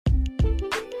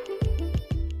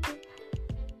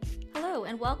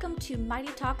and welcome to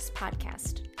Mighty Talks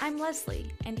podcast. I'm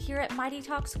Leslie, and here at Mighty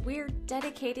Talks, we're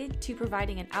dedicated to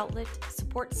providing an outlet,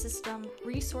 support system,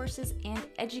 resources, and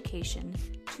education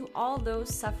to all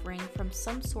those suffering from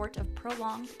some sort of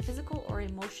prolonged physical or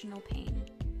emotional pain.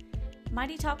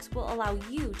 Mighty Talks will allow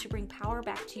you to bring power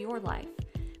back to your life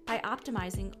by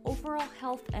optimizing overall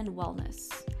health and wellness.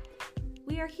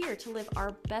 We are here to live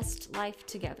our best life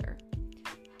together.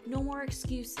 No more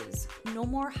excuses, no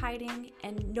more hiding,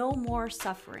 and no more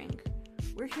suffering.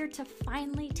 We're here to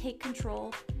finally take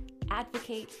control,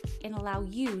 advocate, and allow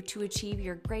you to achieve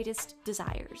your greatest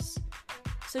desires.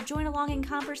 So join along in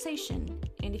conversation,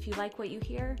 and if you like what you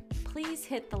hear, please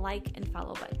hit the like and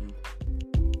follow button.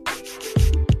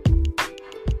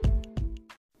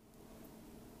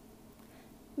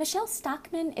 Michelle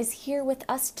Stockman is here with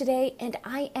us today, and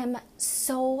I am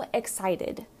so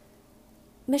excited.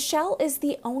 Michelle is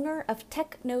the owner of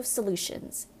Techno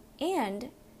Solutions,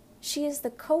 and she is the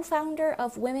co-founder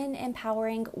of Women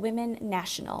Empowering Women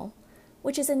National,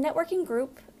 which is a networking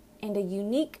group and a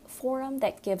unique forum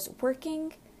that gives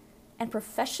working and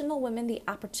professional women the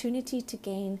opportunity to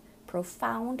gain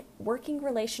profound working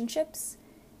relationships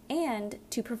and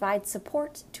to provide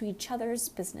support to each other's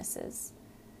businesses.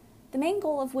 The main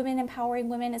goal of Women Empowering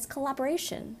Women is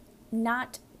collaboration,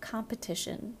 not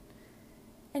competition.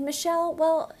 And Michelle,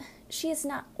 well, she is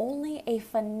not only a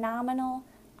phenomenal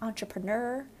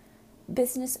entrepreneur,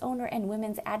 business owner, and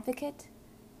women's advocate,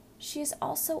 she is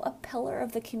also a pillar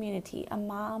of the community, a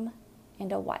mom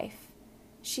and a wife.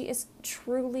 She is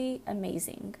truly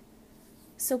amazing.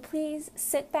 So please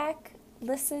sit back,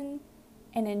 listen,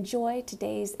 and enjoy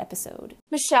today's episode.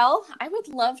 Michelle, I would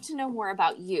love to know more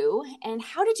about you and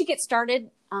how did you get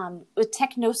started with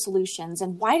Techno Solutions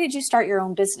and why did you start your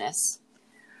own business?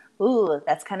 Ooh,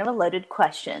 that's kind of a loaded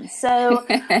question. So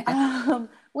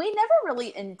we never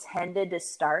really intended to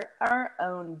start our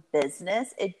own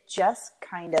business. It just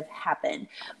kind of happened.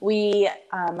 My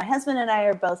husband and I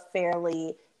are both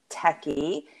fairly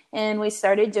techie, and we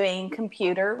started doing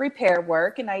computer repair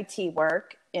work and IT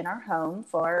work in our home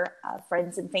for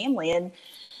friends and family. And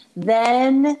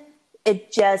then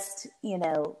it just,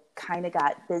 kind of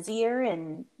got busier.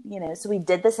 And, so we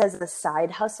did this as a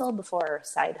side hustle before our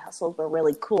side hustles were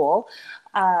really cool.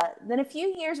 Then a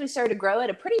few years we started to grow at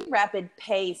a pretty rapid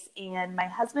pace. And my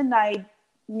husband and I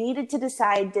needed to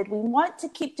decide, did we want to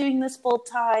keep doing this full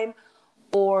time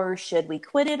or should we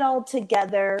quit it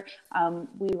altogether?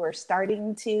 We were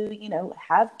starting to,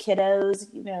 have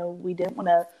kiddos, we didn't want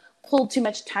to pull too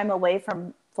much time away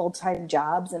from full-time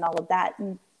jobs and all of that.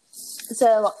 And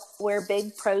so we're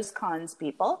big pros cons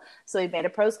people. So we made a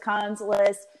pros cons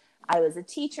list. I was a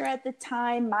teacher at the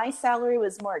time. My salary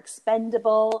was more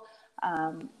expendable.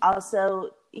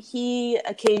 Also, he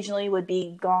occasionally would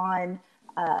be gone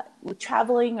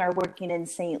traveling or working in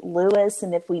St. Louis.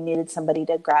 And if we needed somebody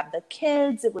to grab the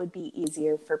kids, it would be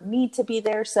easier for me to be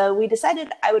there. So we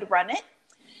decided I would run it.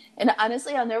 And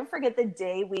honestly, I'll never forget the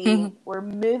day we were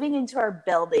moving into our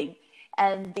building.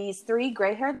 And these three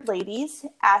gray-haired ladies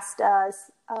asked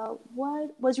us,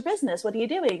 what was your business? What are you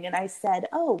doing? And I said,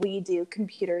 we do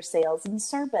computer sales and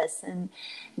service. And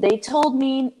they told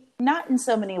me, not in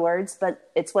so many words, but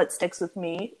it's what sticks with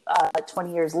me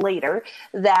 20 years later,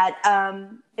 that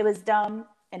it was dumb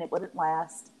and it wouldn't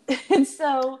last. And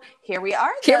so here we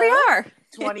are.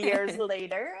 20 years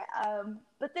later.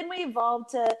 But then we evolved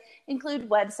to include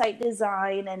website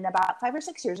design. And about 5 or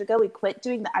 6 years ago, we quit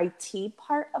doing the IT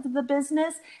part of the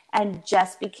business and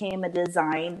just became a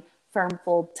design firm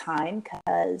full time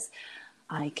because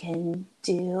I can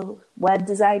do web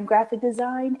design, graphic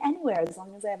design anywhere as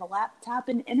long as I have a laptop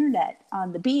and internet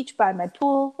on the beach, by my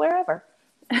pool, wherever.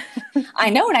 I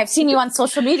know, and I've seen you on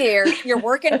social media. You're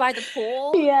working by the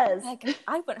pool. Yes, like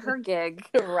I want her gig,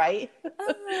 right?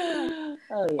 Oh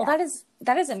yeah. Well,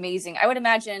 that is amazing. I would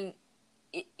imagine,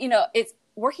 it's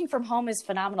working from home is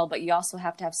phenomenal, but you also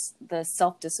have to have the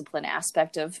self-discipline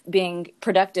aspect of being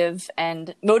productive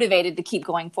and motivated to keep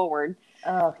going forward.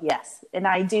 Oh yes, and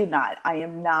I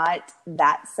am not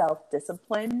that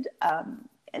self-disciplined.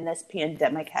 And this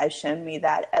pandemic has shown me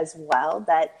that as well.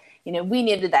 That we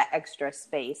needed that extra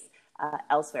space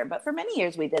elsewhere. But for many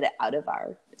years, we did it out of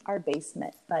our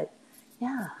basement. But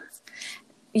yeah.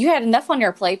 You had enough on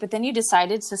your plate, but then you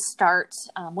decided to start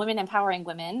Women Empowering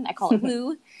Women. I call it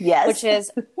WOO, yes, which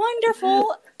is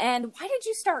wonderful. And why did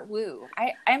you start WOO?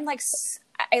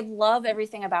 I love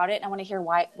everything about it. And I want to hear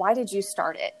why. Why did you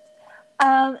start it?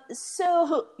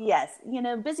 So yes,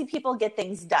 busy people get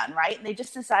things done, right? And they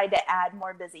just decide to add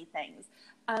more busy things.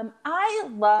 I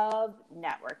love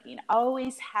networking.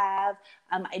 Always have.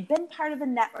 I'd been part of a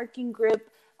networking group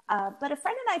But a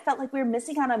friend and I felt like we were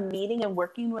missing out on meeting and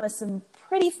working with some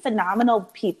pretty phenomenal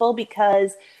people,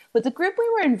 because with the group we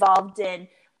were involved in,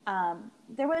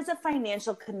 there was a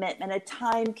financial commitment, a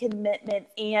time commitment,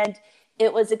 and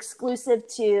it was exclusive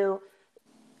to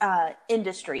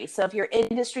industry. So if your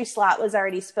industry slot was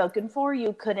already spoken for,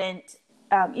 you couldn't,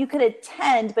 you could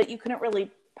attend, but you couldn't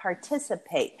really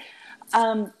participate.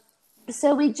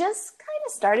 So we just kind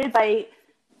of started by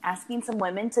asking some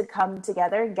women to come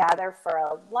together and gather for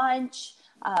a lunch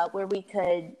where we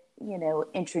could, you know,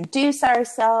 introduce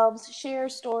ourselves, share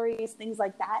stories, things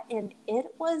like that. And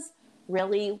it was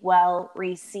really well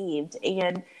received.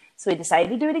 And so we decided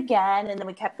to do it again. And then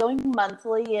we kept going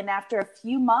monthly. And after a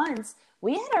few months,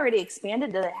 we had already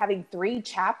expanded to having 3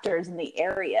 chapters in the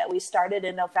area. We started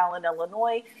in O'Fallon,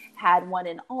 Illinois, had one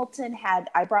in Alton,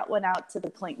 I brought one out to the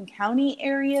Clinton County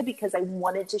area because I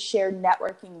wanted to share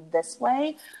networking this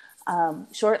way.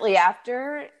 Shortly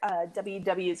after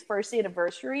WW's first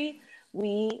anniversary,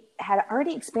 we had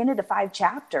already expanded to 5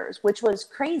 chapters, which was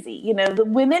crazy. You know, the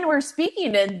women were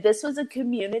speaking, and this was a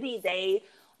community they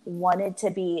wanted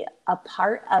to be a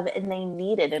part of and they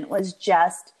needed. And it was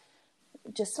just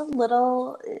a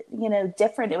little, you know,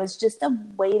 different. It was just a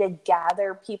way to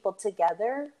gather people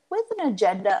together with an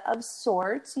agenda of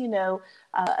sorts, you know,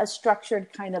 a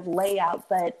structured kind of layout,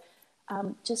 but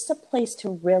just a place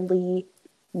to really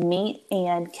meet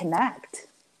and connect.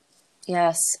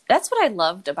 Yes, that's what I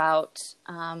loved about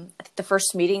the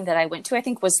first meeting that I went to, I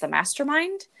think was the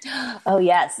mastermind. Oh,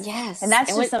 yes. Yes. And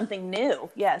that's just something new.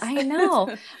 Yes. I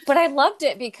know. But I loved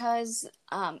it because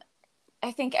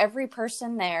I think every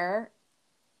person there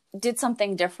did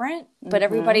something different, but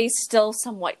everybody's still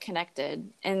somewhat connected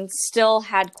and still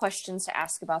had questions to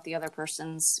ask about the other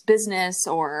person's business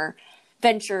or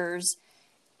ventures.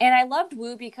 And I loved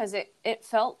Woo because it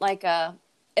felt like a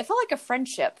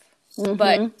friendship,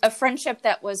 but a friendship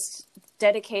that was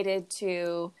dedicated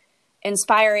to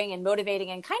inspiring and motivating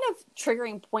and kind of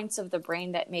triggering points of the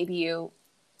brain that maybe you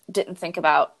didn't think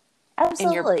about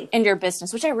in your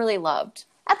business, which I really loved.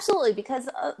 Absolutely. Because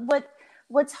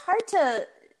what's hard to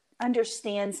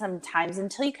understand sometimes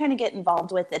until you kind of get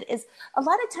involved with it is a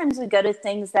lot of times we go to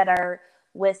things that are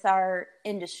with our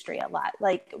industry a lot,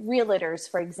 like realtors,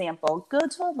 for example, go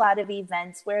to a lot of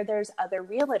events where there's other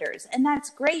realtors. And that's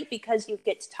great because you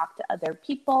get to talk to other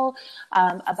people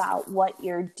about what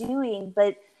you're doing.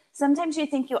 But sometimes you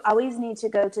think you always need to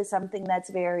go to something that's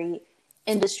very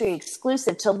industry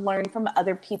exclusive to learn from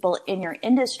other people in your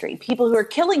industry, people who are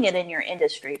killing it in your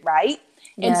industry, right?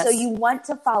 Yes. And so you want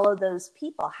to follow those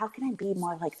people. How can I be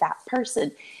more like that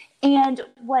person? And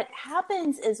what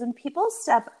happens is when people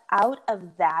step out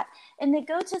of that and they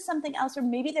go to something else, or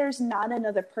maybe there's not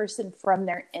another person from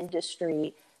their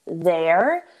industry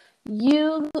there,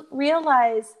 you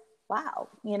realize, wow,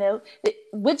 you know,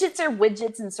 widgets are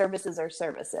widgets and services are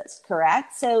services,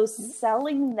 correct? So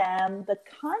selling them, the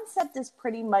concept is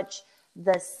pretty much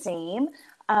the same,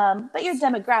 but your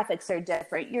demographics are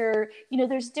different.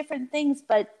 There's different things,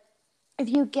 but if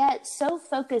you get so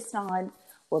focused on,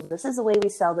 well, this is the way we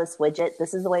sell this widget,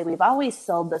 this is the way we've always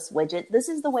sold this widget, this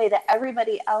is the way that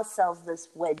everybody else sells this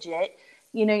widget,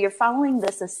 you know, you're following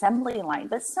this assembly line.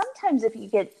 But sometimes if you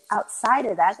get outside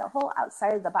of that, the whole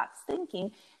outside of the box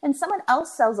thinking, and someone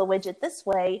else sells a widget this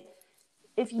way,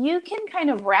 if you can kind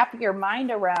of wrap your mind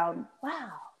around,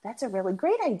 wow, that's a really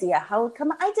great idea. How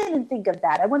come I didn't think of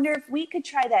that? I wonder if we could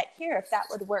try that here, if that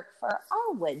would work for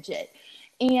our widget.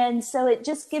 And so it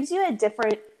just gives you a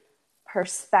different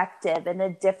perspective and a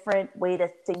different way to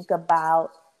think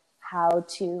about how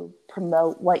to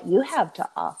promote what you have to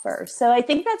offer. So I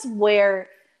think that's where,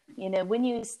 you know, when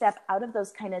you step out of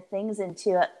those kind of things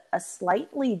into a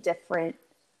slightly different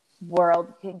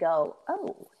world, you can go,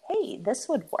 oh, hey, this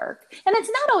would work. And it's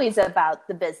not always about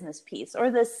the business piece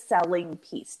or the selling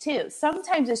piece too.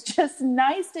 Sometimes it's just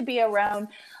nice to be around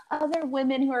other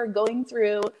women who are going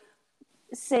through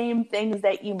same things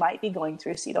that you might be going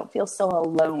through, so you don't feel so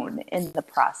alone in the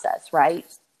process, right?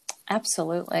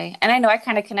 Absolutely. And I know I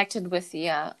kind of connected with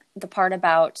the part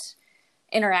about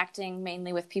interacting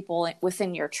mainly with people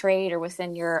within your trade or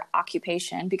within your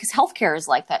occupation, because healthcare is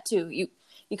like that too. You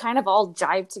kind of all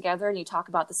jive together and you talk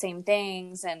about the same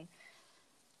things, and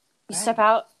you step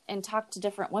out and talk to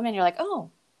different women. You're like,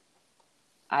 oh,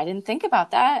 I didn't think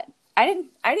about that. I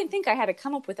didn't think I had to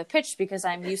come up with a pitch because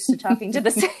I'm used to talking to the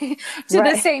same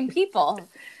the same people.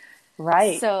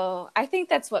 Right. So I think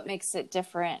that's what makes it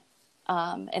different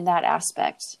in that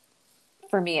aspect.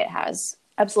 For me, it has.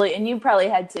 Absolutely. And you probably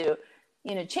had to,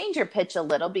 you know, change your pitch a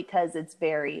little because it's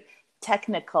very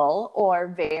technical or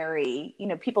very, you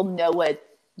know, people know what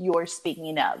you're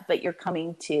speaking of, but you're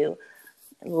coming to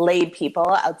lay people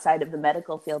outside of the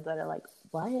medical field that are like,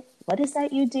 what is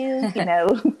that you do?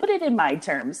 Put it in my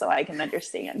terms so I can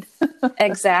understand.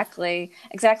 Exactly.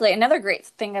 Another great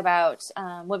thing about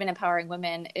Women Empowering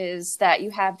Women is that you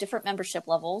have different membership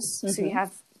levels. Mm-hmm. So you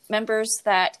have members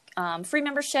that free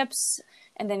memberships,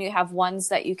 and then you have ones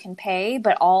that you can pay,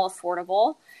 but all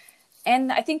affordable.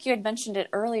 And I think you had mentioned it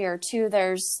earlier too.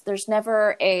 There's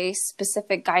never a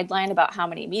specific guideline about how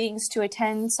many meetings to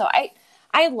attend. So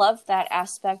I love that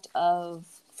aspect of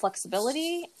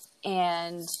flexibility,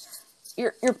 and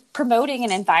you're promoting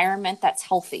an environment that's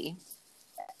healthy.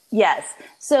 Yes.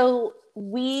 So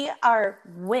we are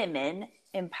women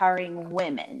empowering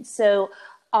women. So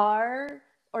our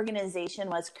organization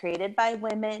was created by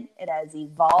women. It has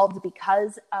evolved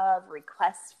because of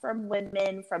requests from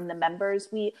women, from the members.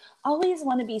 We always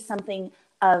want to be something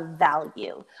of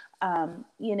value.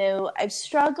 I've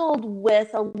struggled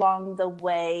with along the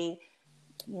way,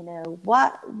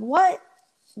 what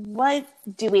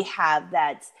do we have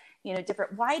that's,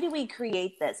 different? Why do we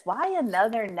create this? Why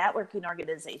another networking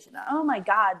organization? Oh my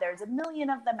God, there's a million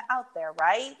of them out there,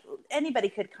 right? Anybody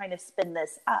could kind of spin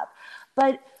this up.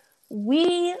 But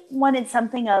we wanted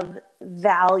something of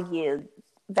value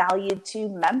to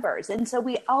members. And so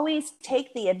we always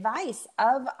take the advice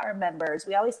of our members.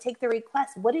 We always take the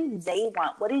requests. What do they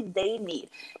want? What do they need?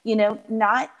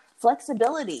 Not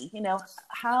flexibility.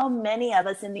 How many of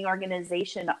us in the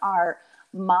organization are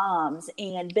moms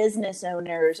and business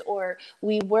owners, or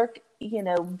we work,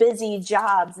 busy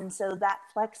jobs. And so that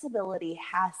flexibility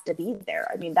has to be there.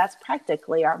 I mean, that's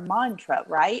practically our mantra,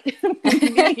 right?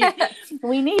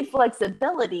 we need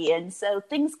flexibility. And so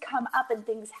things come up and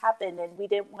things happen, and we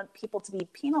didn't want people to be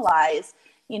penalized,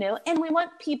 and we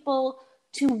want people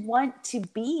to want to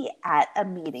be at a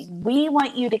meeting. We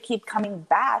want you to keep coming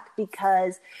back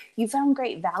because you found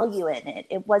great value in it.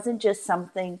 It wasn't just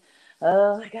something,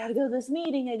 oh, I got to go to this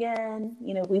meeting again.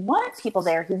 We want people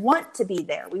there who want to be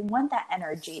there. We want that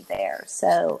energy there.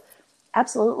 So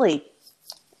absolutely.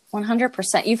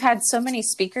 100%. You've had so many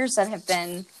speakers that have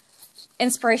been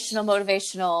inspirational,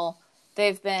 motivational.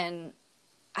 They've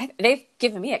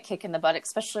given me a kick in the butt,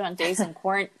 especially on days in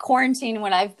quarantine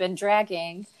when I've been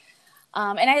dragging.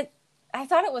 And I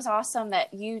thought it was awesome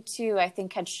that you two, I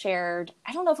think, had shared,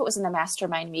 I don't know if it was in the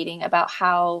mastermind meeting, about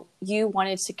how you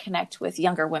wanted to connect with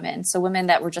younger women. So women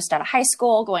that were just out of high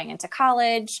school, going into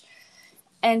college,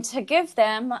 and to give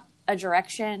them a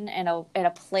direction and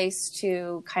a place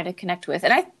to kind of connect with.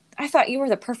 And I thought you were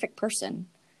the perfect person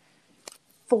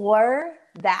for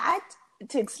that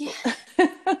to explain.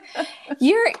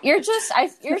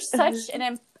 You're such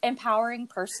an empowering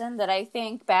person that I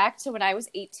think back to when I was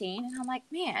 18, and I'm like,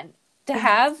 man, to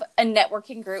have a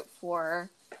networking group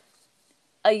for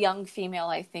a young female,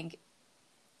 I think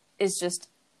is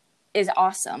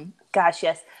awesome. Gosh,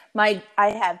 yes. I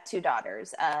have two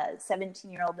daughters, a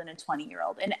 17-year-old and a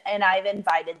 20-year-old, and I've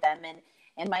invited them,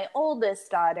 and my oldest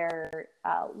daughter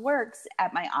works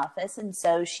at my office, and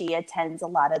so she attends a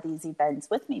lot of these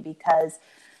events with me because,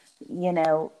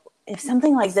 if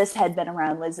something like this had been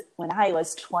around was when I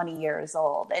was 20 years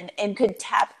old and could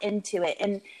tap into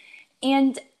it.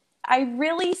 And I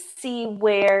really see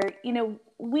where,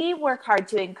 we work hard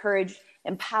to encourage,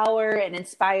 empower, and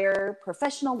inspire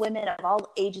professional women of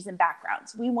all ages and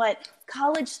backgrounds. We want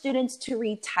college students to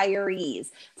retirees,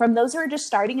 from those who are just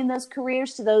starting in those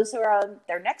careers to those who are on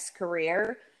their next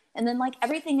career, and then like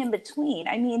everything in between.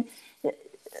 I mean,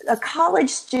 a college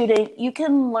student, you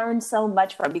can learn so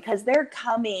much from, because they're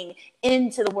coming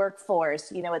into the workforce,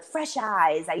 with fresh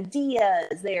eyes,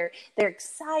 ideas. They're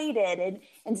excited,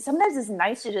 and sometimes it's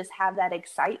nice to just have that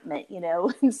excitement,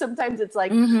 And sometimes it's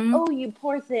like, oh, you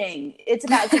poor thing, it's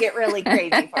about to get really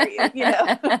crazy for you,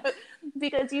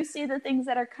 because you see the things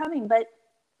that are coming. But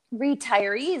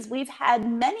retirees, we've had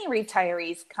many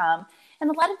retirees come, and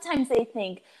a lot of times they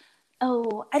think,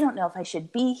 oh, I don't know if I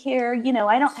should be here.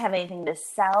 I don't have anything to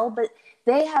sell, but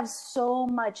they have so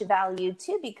much value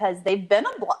too, because they've been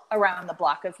around the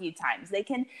block a few times. They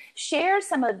can share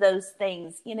some of those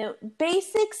things,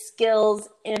 basic skills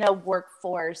in a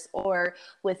workforce, or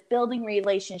with building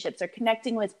relationships, or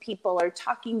connecting with people, or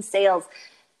talking sales.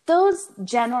 Those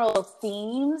general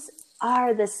themes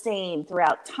are the same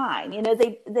throughout time.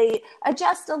 They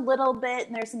adjust a little bit,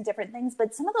 and there's some different things,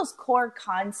 but some of those core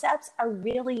concepts are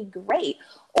really great.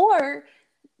 Or,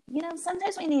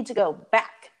 sometimes we need to go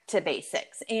back to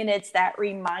basics, and it's that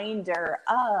reminder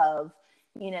of,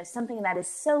 something that is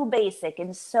so basic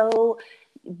and so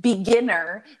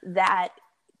beginner that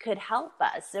could help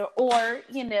us, or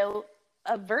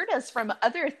avert us from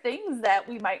other things that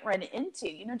we might run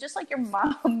into, just like your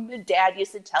mom and dad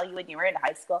used to tell you when you were in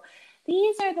high school.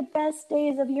 these are the best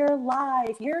days of your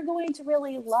life. You're going to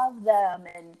really love them.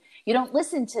 And you don't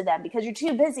listen to them because you're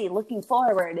too busy looking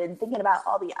forward and thinking about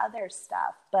all the other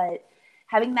stuff. But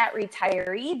having that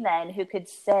retiree then who could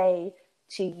say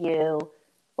to you,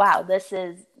 wow, this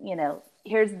is,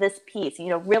 here's this piece,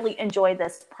 really enjoy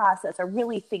this process, or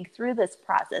really think through this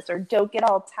process, or don't get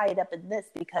all tied up in this,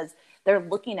 because they're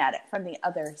looking at it from the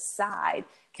other side,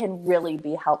 can really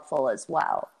be helpful as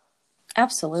well.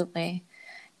 Absolutely.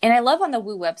 And I love on the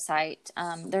WOO website,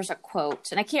 there's a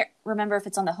quote, and I can't remember if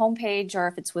it's on the homepage or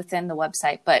if it's within the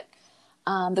website, but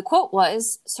the quote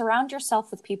was, surround yourself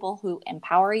with people who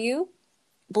empower you,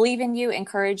 believe in you,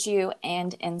 encourage you,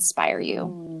 and inspire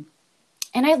you.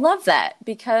 And I love that,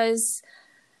 because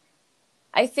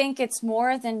I think it's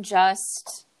more than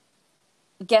just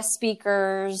guest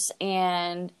speakers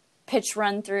and pitch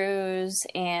run-throughs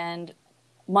and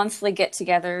monthly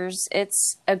get-togethers.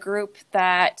 It's a group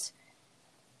that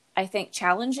I think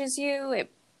challenges you.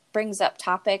 It brings up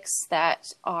topics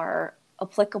that are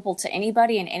applicable to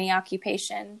anybody in any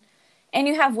occupation. And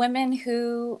you have women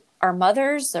who are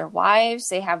mothers, they're wives,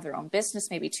 they have their own business,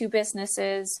 maybe 2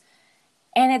 businesses.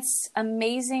 And it's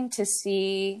amazing to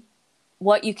see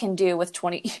what you can do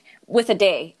with a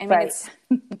day. I mean,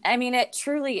 Right. It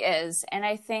truly is. And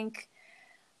I think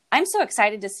I'm so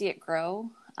excited to see it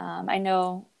grow. I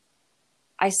know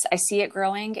I see it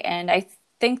growing, and I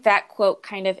think that quote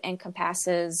kind of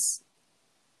encompasses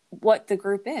what the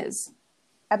group is.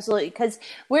 Absolutely. Because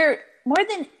we're, more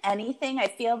than anything, I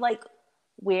feel like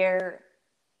we're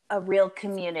a real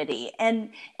community.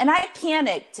 And I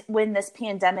panicked when this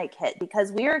pandemic hit,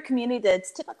 because we're a community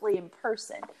that's typically in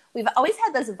person. We've always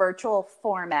had this virtual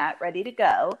format ready to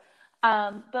go,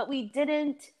 but we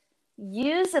didn't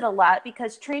use it a lot,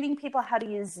 because training people how to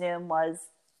use Zoom was,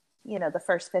 the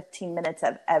first 15 minutes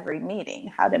of every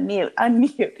meeting, how to mute,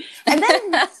 unmute. And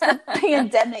then the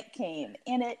pandemic came,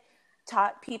 and it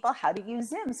taught people how to use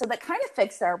Zoom. So that kind of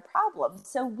fixed our problem.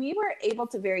 So we were able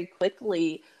to very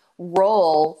quickly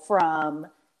roll from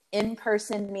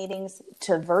in-person meetings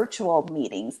to virtual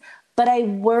meetings. But I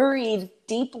worried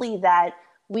deeply that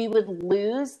we would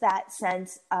lose that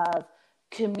sense of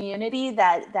community,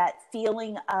 that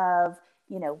feeling of,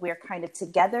 we're kind of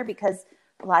together, because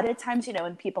a lot of times,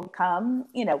 when people come,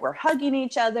 we're hugging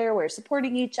each other, we're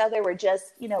supporting each other, we're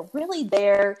just, really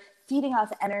there feeding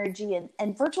off energy,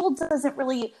 and virtual doesn't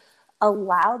really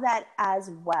allow that as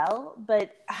well.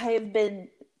 But I've been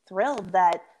thrilled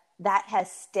that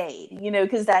has stayed,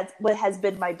 because that's what has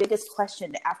been my biggest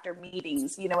question after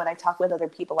meetings, when I talk with other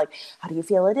people, like, how do you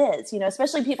feel it is,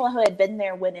 especially people who had been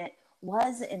there when it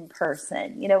was in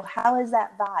person, how is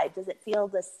that vibe? Does it feel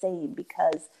the same?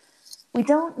 Because we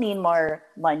don't need more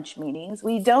lunch meetings.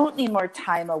 We don't need more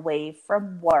time away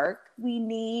from work. We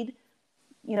need,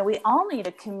 we all need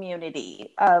a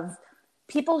community of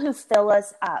people who fill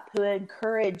us up, who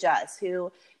encourage us,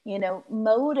 who,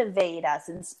 motivate us,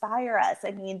 inspire us.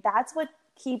 I mean, that's what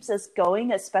keeps us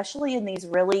going, especially in these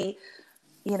really,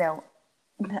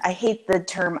 I hate the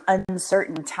term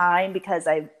uncertain time, because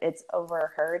it's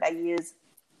overheard. I use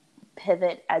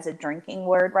pivot as a drinking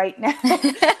word right now.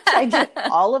 I get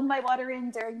all of my water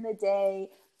in during the day,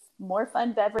 more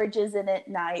fun beverages in at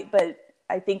night, but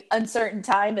I think uncertain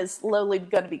time is slowly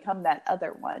going to become that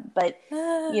other one. But,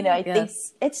 I think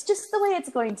it's just the way it's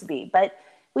going to be. But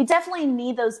we definitely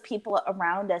need those people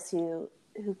around us who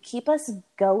keep us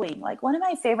going. Like, one of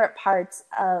my favorite parts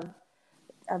of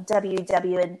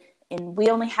WW, and we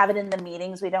only have it in the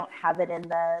meetings, we don't have it in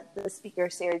the speaker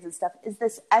series and stuff, is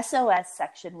this SOS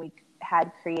section we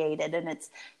had created. And it's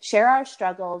share our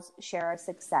struggles, share our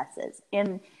successes.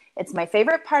 And it's my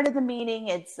favorite part of the meeting.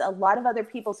 It's a lot of other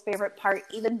people's favorite part,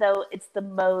 even though it's the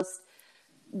most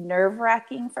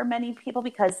nerve-wracking for many people,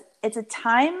 because it's a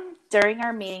time during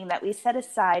our meeting that we set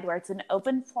aside where it's an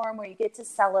open forum where you get to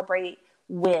celebrate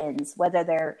wins, whether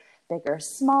they're big or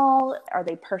small, are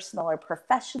they personal or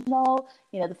professional.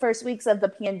 The first weeks of the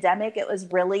pandemic, it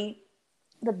was really,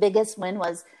 the biggest win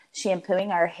was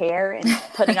shampooing our hair and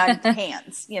putting on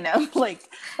pants, like,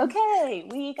 okay,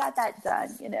 we got that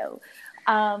done,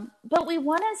 but we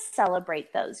want to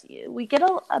celebrate those. We get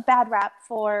a bad rap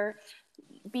for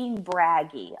being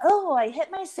braggy. Oh, I hit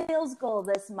my sales goal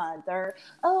this month, or,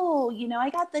 oh, I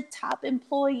got the top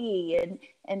employee,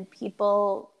 and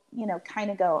people, kind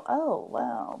of go, oh,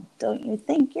 well, don't you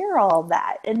think you're all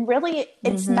that? And really,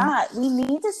 it's not. We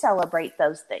need to celebrate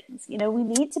those things. We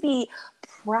need to be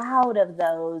proud of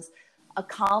those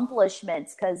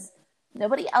accomplishments, because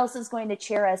nobody else is going to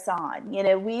cheer us on.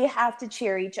 We have to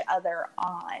cheer each other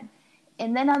on.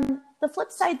 And then on the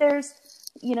flip side, there's,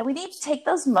 we need to take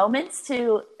those moments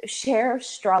to share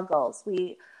struggles.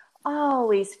 We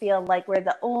always feel like we're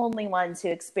the only ones who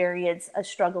experience a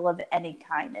struggle of any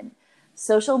kind. And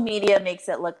social media makes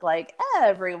it look like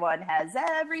everyone has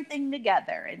everything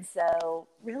together. And so,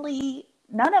 really,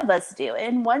 none of us do.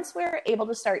 And once we're able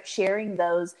to start sharing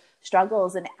those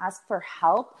struggles and ask for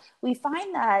help, we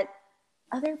find that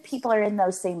other people are in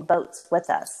those same boats with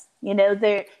us. You know,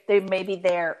 they may be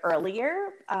there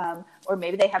earlier, or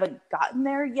maybe they haven't gotten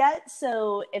there yet.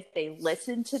 So if they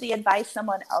listen to the advice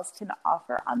someone else can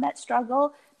offer on that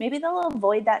struggle, maybe they'll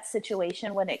avoid that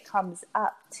situation when it comes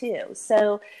up too.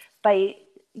 So by,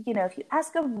 if you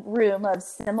ask a room of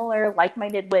similar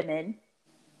like-minded women,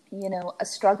 a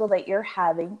struggle that you're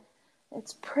having,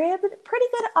 it's pretty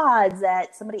good odds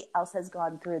that somebody else has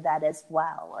gone through that as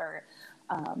well, or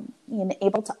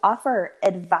able to offer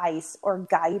advice or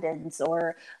guidance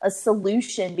or a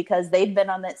solution because they've been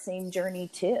on that same journey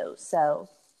too. So,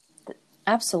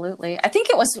 absolutely. I think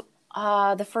it was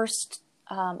the first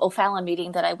O'Fallon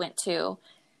meeting that I went to,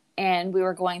 and we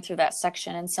were going through that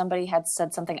section, and somebody had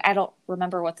said something. I don't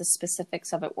remember what the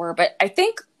specifics of it were, but I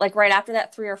think like right after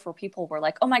that, 3 or 4 people were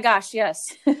like, "Oh my gosh, yes,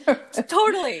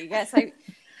 totally, yes."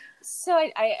 So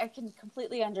I can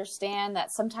completely understand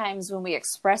that sometimes when we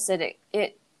express it,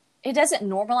 it doesn't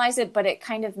normalize it, but it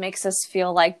kind of makes us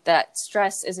feel like that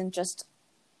stress isn't just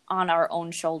on our own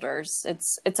shoulders.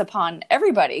 It's upon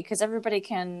everybody, because everybody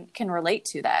can relate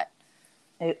to that.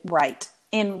 Right.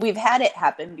 And we've had it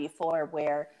happen before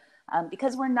where,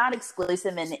 because we're not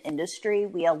exclusive in the industry,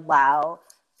 we allow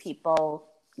people,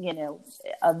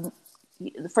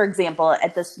 for example,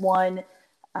 at this one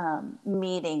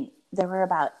meeting, there were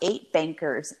about 8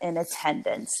 bankers in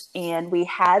attendance, and we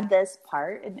had this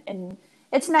part, and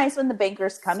it's nice when the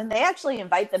bankers come and they actually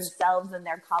invite themselves and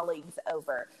their colleagues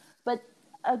over. But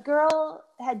a girl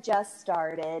had just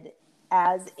started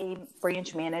as a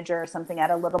branch manager or something at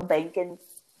a little bank,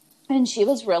 and she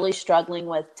was really struggling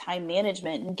with time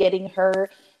management and getting her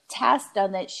tasks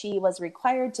done that she was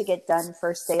required to get done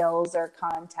for sales or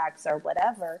contacts or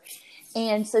whatever.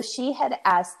 And so she had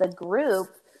asked the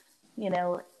group,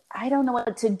 I don't know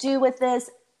what to do with this.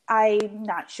 I'm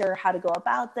not sure how to go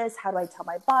about this. How do I tell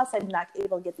my boss I'm not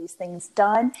able to get these things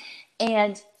done?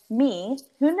 And me,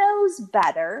 who knows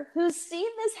better, who's seen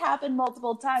this happen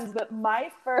multiple times, but my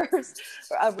first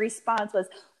response was,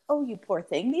 "Oh, you poor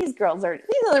thing. These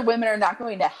other women are not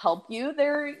going to help you.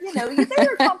 They're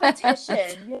a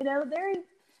competition. They're,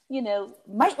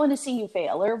 might want to see you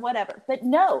fail or whatever." But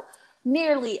no,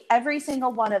 nearly every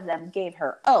single one of them gave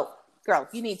her, "Oh, girl,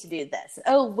 you need to do this.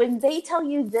 Oh, when they tell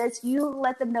you this, you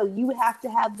let them know you have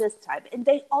to have this time." And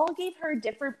they all gave her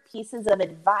different pieces of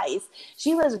advice.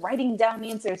 She was writing down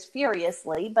answers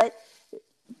furiously, but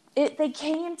they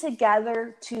came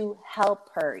together to help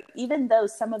her. Even though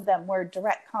some of them were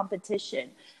direct competition,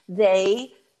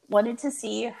 they wanted to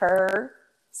see her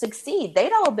succeed.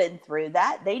 They'd all been through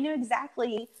that. They knew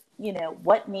exactly,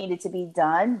 what needed to be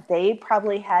done. They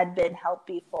probably had been helped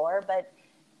before, but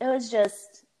it was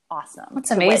just awesome.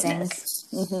 It's amazing.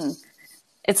 Mm-hmm.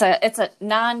 It's a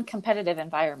non-competitive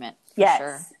environment. For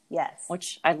sure. Yes.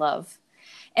 Which I love.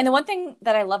 And the one thing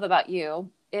that I love about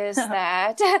you is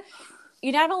that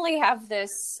you not only have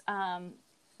this,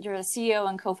 you're the CEO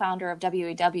and co-founder of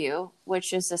WEW,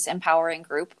 which is this empowering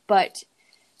group, but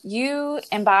you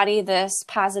embody this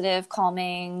positive,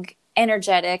 calming,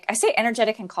 energetic. I say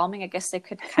energetic and calming. I guess they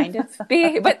could kind of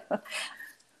be, but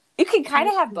you can kind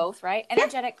of have both, right?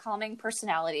 Energetic, calming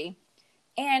personality.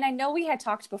 And I know we had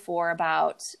talked before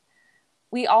about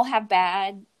we all have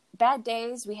bad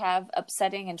days. We have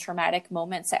upsetting and traumatic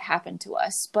moments that happen to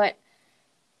us. But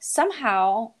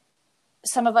somehow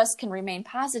some of us can remain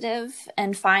positive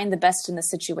and find the best in the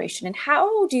situation. And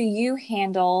how do you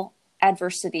handle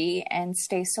adversity and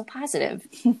stay so positive?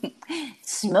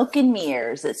 Smoke and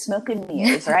mirrors. It's smoke and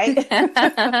mirrors, right?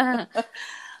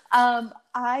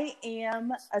 I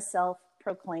am a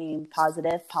self-proclaimed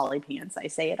positive polypants. I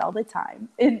say it all the time.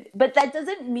 But that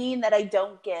doesn't mean that I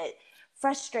don't get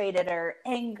frustrated or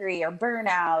angry or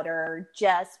burnout or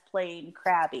just plain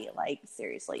crabby. Like,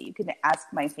 seriously, you can ask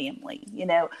my family.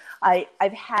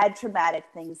 I've had traumatic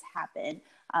things happen.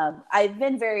 I've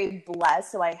been very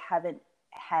blessed, so I haven't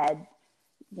had,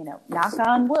 knock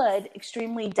on wood,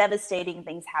 extremely devastating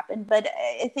things happen. But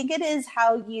I think it is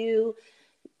how you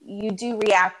do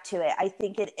react to it. I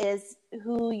think it is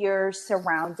who you're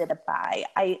surrounded by.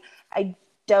 I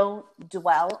don't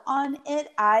dwell on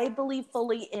it. I believe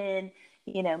fully in,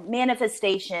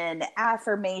 manifestation,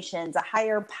 affirmations, a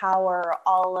higher power,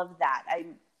 all of that.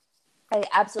 I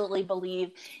absolutely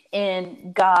believe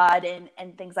in God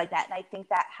and things like that. And I think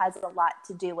that has a lot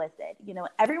to do with it.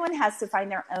 Everyone has to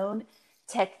find their own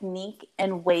technique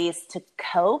and ways to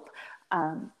cope.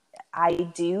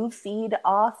 I do feed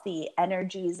off the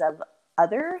energies of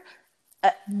other.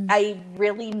 I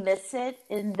really miss it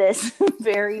in this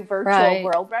very virtual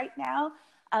world right now.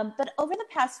 But over the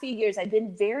past few years, I've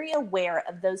been very aware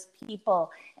of those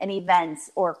people and events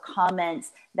or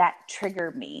comments that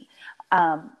trigger me.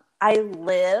 I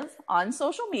live on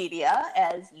social media,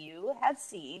 as you have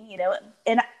seen,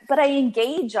 but I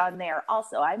engage on there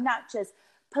also. I'm not just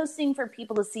posting for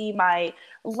people to see my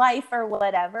life or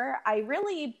whatever. I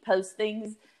really post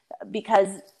things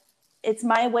because it's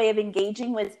my way of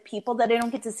engaging with people that I don't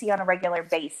get to see on a regular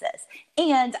basis.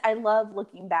 And I love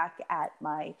looking back at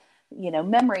my,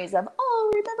 memories of,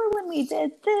 oh, remember when we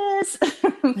did this?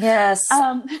 Yes.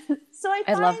 So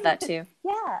I love that too.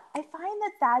 Yeah, I find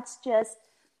that that's just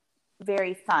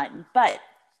very fun. But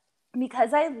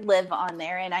because I live on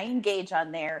there and I engage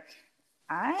on there,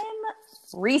 I'm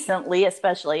recently,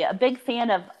 especially, a big fan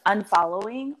of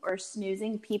unfollowing or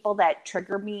snoozing people that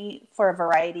trigger me for a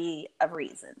variety of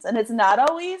reasons. And it's not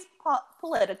always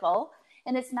political,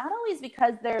 and it's not always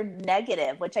because they're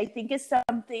negative, which I think is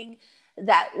something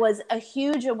that was a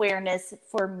huge awareness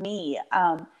for me.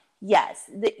 Yes,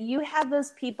 that you have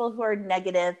those people who are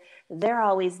negative. They're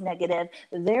always negative.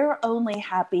 They're only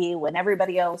happy when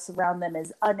everybody else around them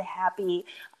is unhappy.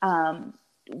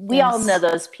 We all know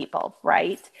those people,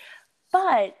 right?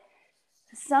 But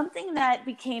something that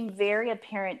became very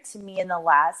apparent to me in the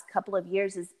last couple of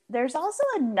years is there's also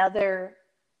another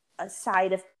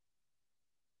side of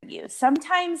you.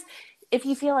 Sometimes if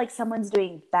you feel like someone's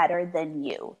doing better than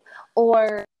you,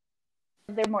 or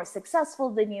they're more successful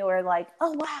than you, or like,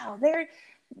 oh, wow, they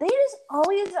just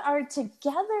always are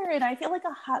together and I feel like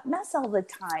a hot mess all the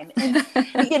time. And,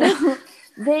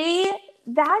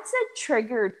 that's a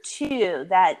trigger too,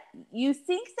 that you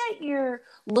think that you're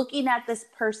looking at this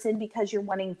person because you're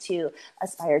wanting to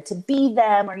aspire to be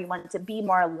them or you want to be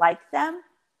more like them.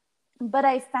 But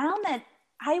I found that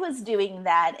I was doing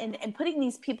that and putting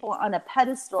these people on a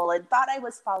pedestal and thought I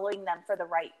was following them for the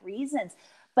right reasons.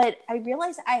 But I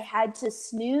realized I had to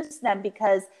snooze them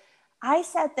because I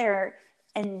sat there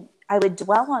and I would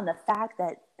dwell on the fact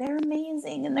that they're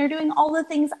amazing and they're doing all the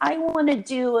things I want to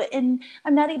do. And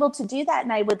I'm not able to do that.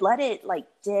 And I would let it like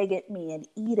dig at me and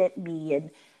eat at me. And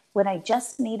when I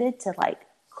just needed to like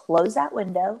close that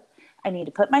window, I need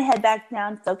to put my head back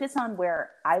down, focus on where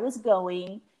I was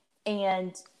going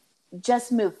and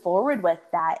just move forward with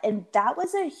that. And that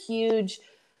was a huge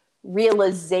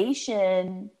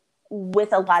realization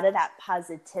with a lot of that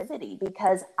positivity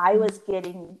because I was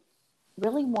getting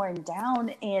really worn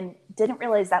down and didn't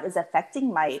realize that was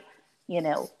affecting my,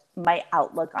 my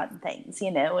outlook on things,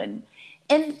 and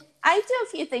I do a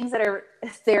few things that are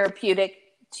therapeutic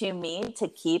to me to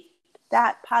keep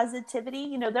that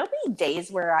positivity. There'll be days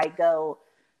where I go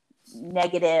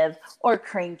negative or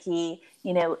cranky,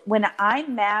 when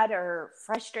I'm mad or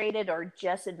frustrated or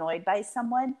just annoyed by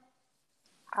someone,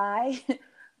 I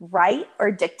write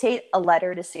or dictate a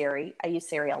letter to Siri. I use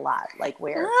Siri a lot, like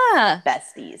we're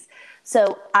besties.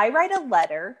 So I write a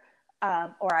letter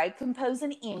or I compose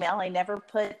an email. I never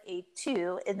put a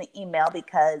to in the email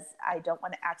because I don't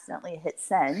want to accidentally hit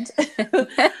send.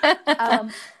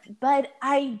 But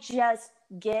I just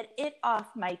get it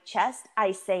off my chest.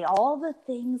 I say all the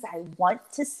things I want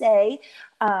to say.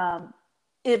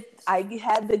 If I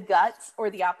had the guts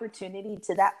or the opportunity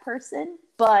to that person,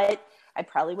 but I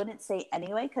probably wouldn't say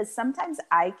anyway, because sometimes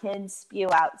I can spew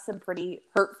out some pretty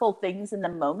hurtful things in the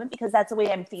moment because that's the way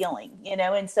I'm feeling,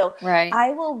 and so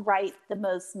I will write the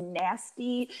most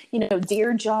nasty,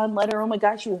 dear John letter, oh my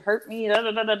gosh, you hurt me,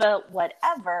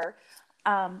 whatever.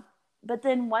 But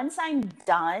then once I'm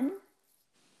done,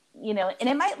 and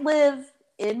it might live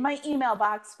in my email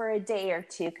box for a day or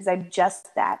two because I'm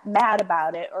just that mad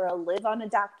about it, or it'll live on a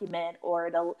document, or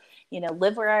it'll,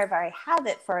 live wherever I have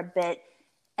it for a bit.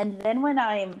 And then when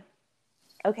I'm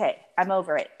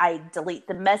over it, I delete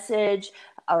the message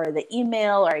or the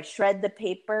email, or I shred the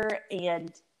paper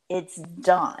and it's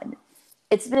done.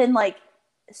 It's been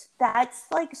that's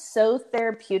so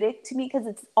therapeutic to me because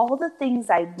it's all the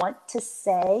things I want to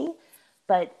say,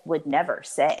 but would never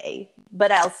say.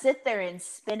 But I'll sit there and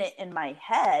spin it in my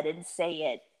head and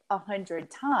say it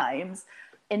 100 times.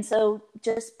 And so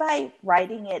just by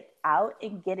writing it out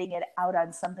and getting it out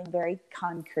on something very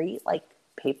concrete, like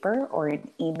paper or an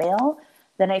email,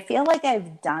 then I feel like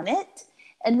I've done it.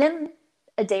 And then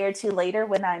a day or two later,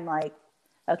 when I'm like,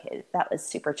 okay, that was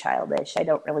super childish, I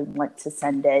don't really want to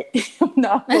send it, I'm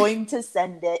not going to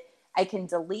send it, I can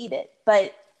delete it.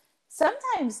 But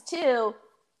sometimes too,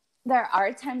 there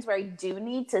are times where I do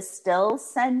need to still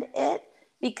send it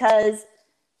because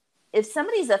if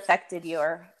somebody's affected you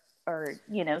or,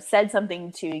 you know, said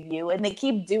something to you and they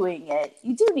keep doing it,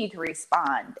 you do need to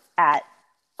respond at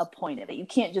a point of it. You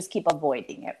can't just keep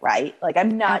avoiding it, right? Like,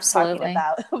 I'm not talking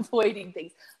about avoiding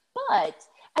things, but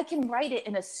I can write it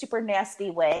in a super nasty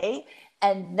way.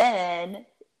 And then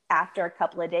after a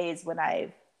couple of days, when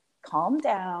I've calmed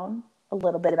down a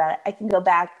little bit about it, I can go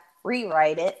back,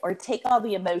 rewrite it, or take all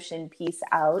the emotion piece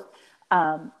out,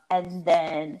 and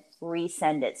then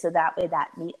resend it. So that way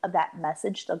that meat of that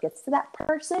message still gets to that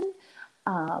person.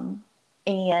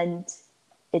 And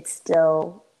it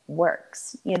still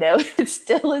works, you know, it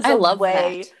still is a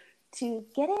way to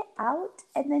get it out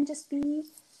and then just be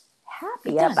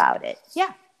happy about it.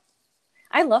 Yeah.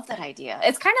 I love that idea.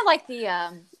 It's kind of like the,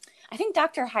 I think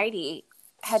Dr. Heidi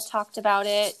had talked about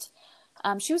it.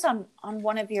 She was on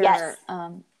one of your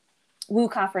Woo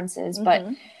conferences, but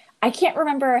I can't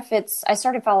remember if I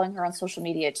started following her on social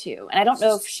media too. And I don't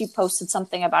know if she posted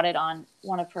something about it on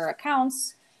one of her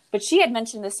accounts, but she had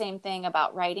mentioned the same thing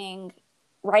about writing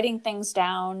things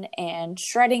down and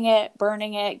shredding it,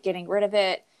 burning it, getting rid of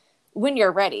it when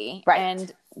you're ready. Right.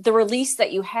 And the release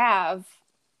that you have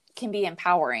can be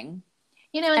empowering.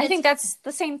 You know, and I think that's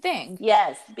the same thing.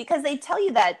 Yes, because they tell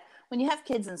you that when you have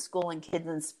kids in school and kids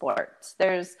in sports,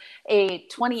 there's a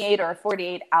 28 or a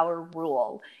 48-hour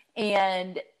rule.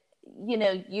 And, you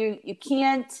know, you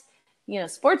can't, you know,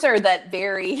 sports are that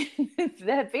very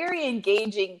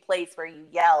engaging place where you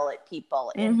yell at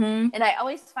people. And I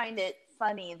always find it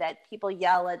funny that people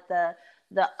yell at the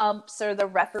umps or the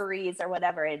referees or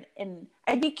whatever. And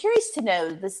I'd be curious to know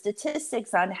the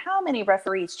statistics on how many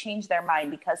referees change their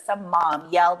mind because some mom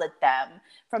yelled at them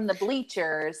from the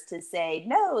bleachers to say,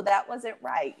 no, that wasn't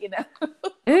right. You know,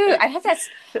 Ooh, I'd have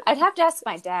to ask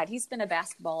my dad. He's been a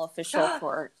basketball official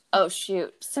for,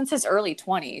 since his early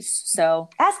 20s. So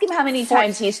ask him how many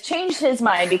times he's changed his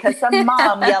mind because some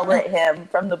mom yelled at him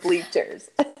from the bleachers.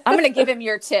 I'm going to give him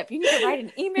your tip. You need to write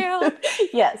an email.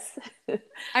 Yes.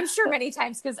 I'm sure many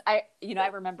times because I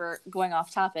remember going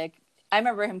off topic. I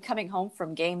remember him coming home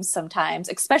from games sometimes,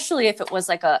 especially if it was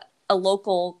like a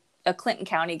local, a Clinton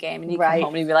County game, and he'd come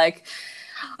home and he'd be like,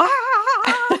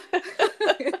 ah!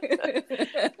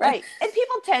 Right. And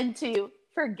people tend to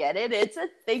forget it. It's a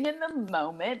thing in the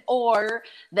moment. Or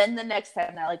then the next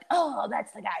time they're like, oh,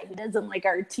 that's the guy who doesn't like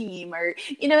our team. Or,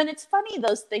 you know, and it's funny,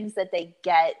 those things that they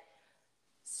get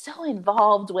so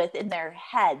involved with in their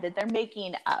head that they're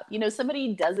making up. You know,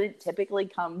 somebody doesn't typically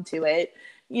come to it,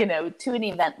 you know, to an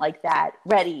event like that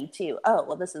ready to, oh,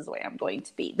 well, this is the way I'm going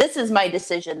to be. This is my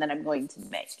decision that I'm going to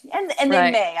make. And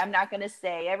they may. I'm not going to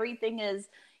say everything is,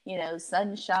 you know,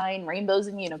 sunshine, rainbows,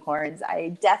 and unicorns.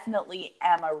 I definitely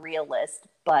am a realist,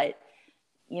 but,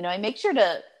 you know, I make sure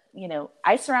to, you know,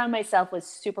 I surround myself with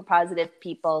super positive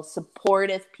people,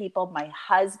 supportive people. My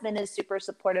husband is super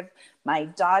supportive. My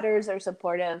daughters are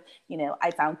supportive. You know,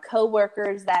 I found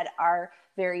coworkers that are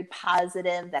very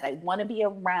positive that I want to be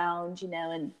around, you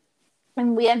know,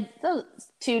 and we have those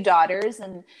two daughters,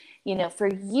 and, you know, for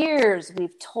years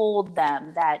we've told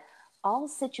them that all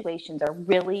situations are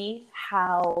really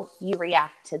how you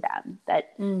react to them.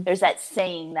 That there's that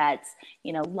saying that's,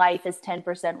 you know, life is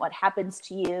 10% what happens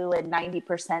to you and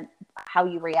 90% how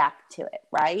you react to it.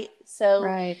 Right. So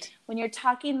when you're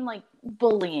talking like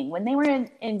bullying, when they were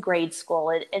in grade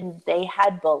school and they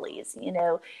had bullies, you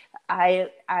know,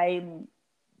 I'm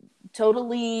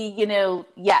totally, you know,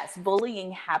 yes,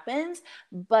 bullying happens,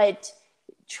 but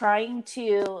trying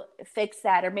to fix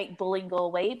that or make bullying go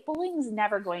away, bullying's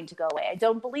never going to go away. I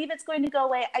don't believe it's going to go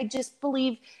away. I just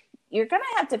believe you're going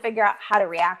to have to figure out how to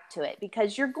react to it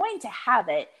because you're going to have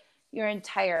it your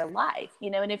entire life, you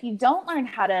know, and if you don't learn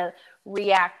how to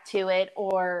react to it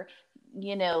or,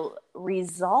 you know,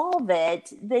 resolve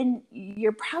it, then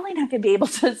you're probably not going to be able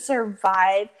to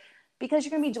survive because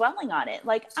you're going to be dwelling on it.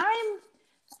 Like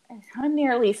I'm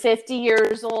nearly 50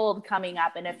 years old coming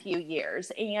up in a few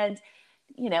years. And,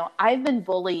 you know, I've been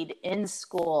bullied in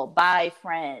school by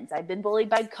friends. I've been bullied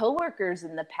by coworkers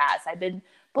in the past. I've been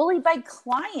bullied by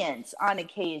clients on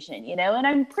occasion, you know, and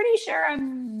I'm pretty sure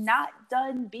I'm not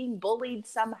done being bullied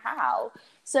somehow.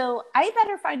 So I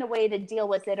better find a way to deal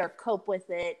with it or cope with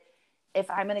it if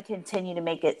I'm going to continue to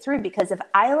make it through. Because if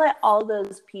I let all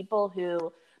those people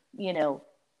who, you know,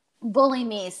 bully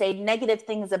me, say negative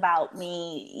things about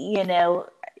me, you know,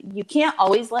 you can't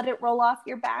always let it roll off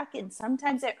your back. And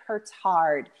sometimes it hurts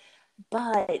hard,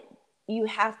 but you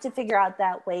have to figure out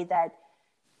that way that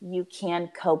you can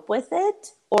cope with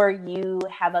it, or you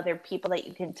have other people that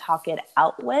you can talk it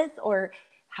out with, or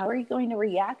how are you going to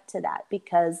react to that?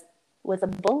 Because with a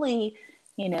bully,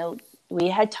 you know, we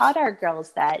had taught our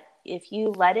girls that if you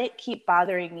let it keep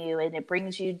bothering you and it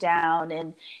brings you down,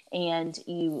 and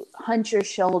you hunch your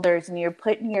shoulders and you're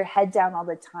putting your head down all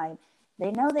the time,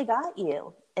 they know they got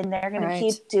you and they're going to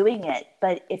keep doing it.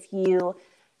 But if you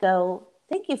go,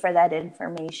 thank you for that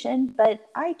information, but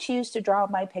I choose to draw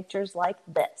my pictures like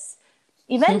this.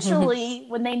 Eventually,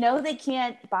 when they know they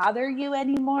can't bother you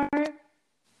anymore,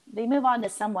 they move on to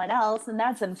someone else. And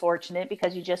that's unfortunate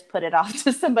because you just put it off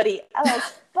to somebody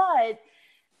else. But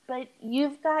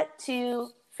you've got to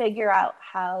figure out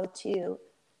how to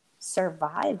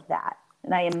survive that.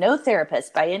 And I am no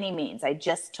therapist by any means. I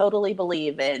just totally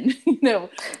believe in,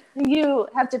 you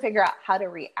have to figure out how to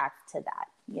react to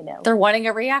that, They're wanting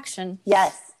a reaction.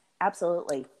 Yes,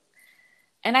 absolutely.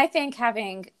 And I think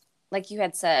having, like you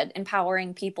had said,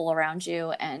 empowering people around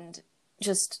you and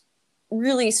just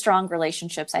really strong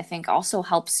relationships, I think also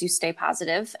helps you stay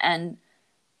positive and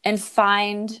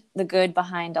find the good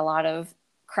behind a lot of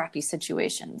crappy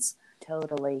situations.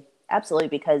 Totally. Absolutely.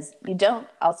 Because you don't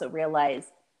also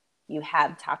realize you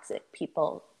have toxic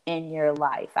people in your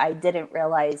life. I didn't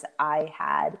realize I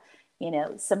had,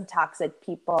 some toxic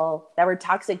people that were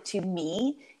toxic to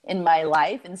me in my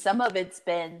life. And some of it's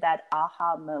been that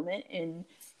aha moment in,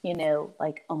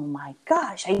 like, oh my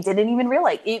gosh, I didn't even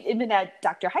realize. Even at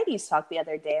Dr. Heidi's talk the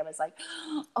other day, I was like,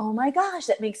 oh my gosh,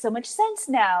 that makes so much sense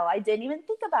now. I didn't even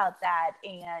think about that.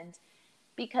 And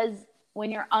because when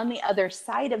you're on the other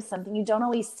side of something, you don't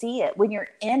always see it. When you're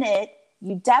in it,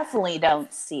 you definitely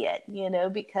don't see it,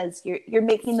 because you're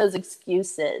making those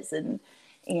excuses and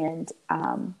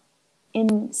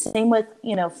same with,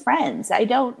 friends. I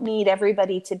don't need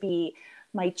everybody to be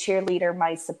my cheerleader,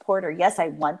 my supporter. Yes, I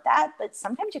want that, but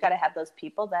sometimes you got to have those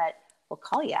people that will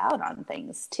call you out on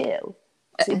things too.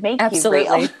 To make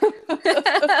Absolutely. you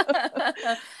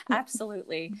real.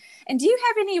 Absolutely. And do you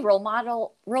have any role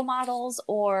models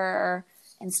or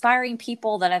inspiring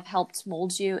people that have helped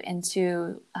mold you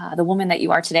into the woman that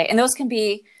you are today? And those can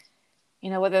be,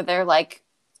 whether they're like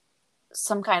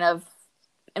some kind of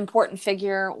important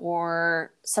figure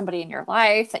or somebody in your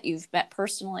life that you've met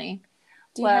personally.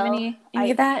 Do you have any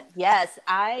of that? Yes.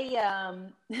 I,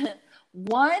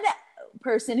 one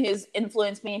person who's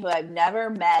influenced me who I've never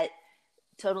met,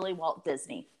 totally Walt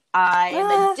Disney. I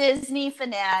am a Disney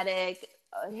fanatic.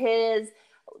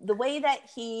 The way that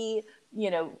he,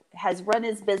 has run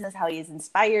his business, how he's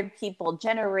inspired people,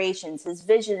 generations, his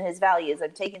vision, his values.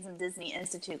 I've taken some Disney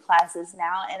Institute classes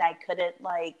now, and I couldn't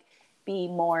be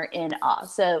more in awe.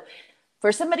 So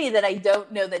for somebody that I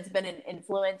don't know that's been an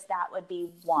influence, that would be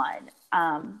one.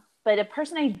 But a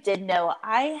person I did know,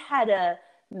 I had a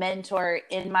mentor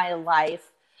in my life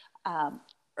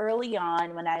early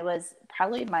on when I was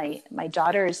probably my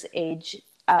daughter's age,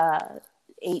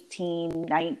 18,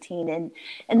 19.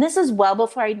 And this is well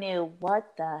before I knew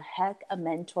what the heck a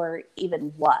mentor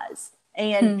even was.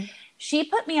 And she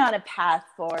put me on a path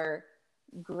for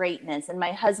greatness, and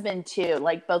my husband too,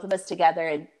 like both of us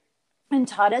together, and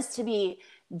taught us to be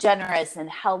generous and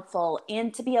helpful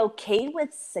and to be okay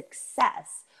with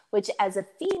success, which as a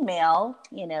female,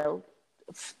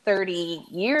 30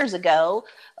 years ago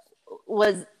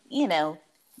was,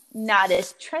 not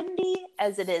as trendy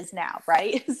as it is now.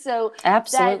 Right. So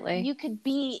absolutely, that you could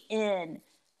be in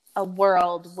a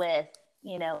world with,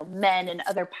 men and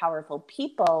other powerful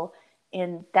people,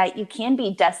 and that you can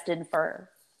be destined for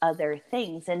other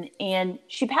things. And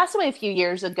she passed away a few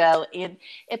years ago, and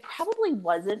it probably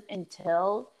wasn't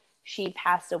until she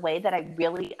passed away that I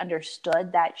really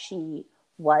understood that she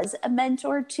was a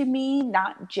mentor to me,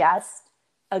 not just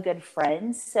a good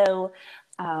friend. So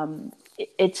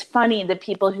it's funny, the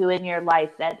people who in your life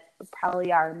that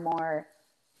probably are more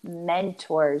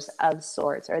mentors of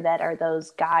sorts, or that are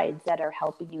those guides that are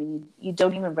helping you, and you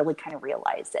don't even really kind of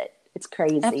realize it. It's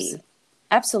crazy.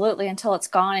 Absolutely, until it's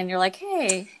gone and you're like,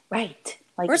 hey, right,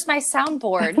 where's my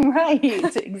soundboard?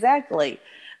 Right, exactly.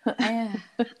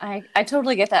 I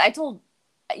totally get that. I told,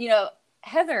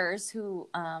 Heather's who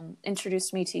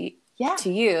introduced me to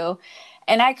you,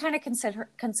 and I kind of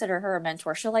consider her a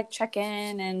mentor. She'll check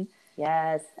in and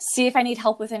see if I need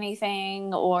help with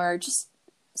anything, or just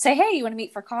say, hey, you want to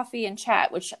meet for coffee and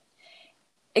chat, which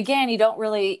again, you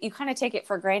kind of take it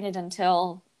for granted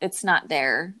until it's not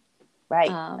there. Right.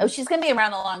 She's going to be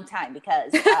around a long time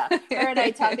because her and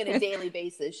I talk on a daily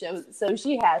basis. So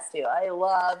she has to. I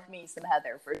love me some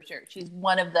Heather for sure. She's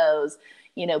one of those,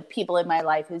 people in my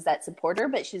life who's that supporter,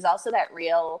 but she's also that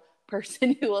real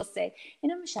person who will say,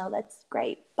 Michelle, that's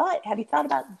great, but have you thought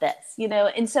about this?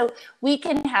 And so we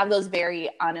can have those very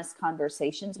honest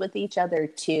conversations with each other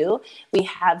too. We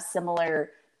have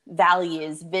similar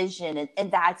values, vision,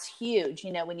 and that's huge,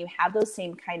 when you have those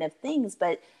same kind of things,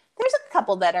 but there's a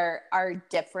couple that are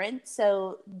different.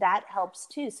 So that helps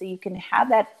too. So you can have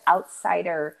that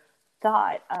outsider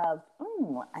thought of,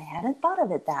 I hadn't thought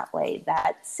of it that way.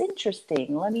 That's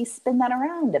interesting. Let me spin that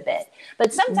around a bit.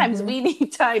 But sometimes we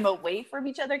need time away from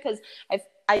each other, because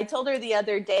I told her the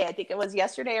other day, I think it was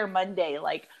yesterday or Monday,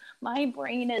 like, my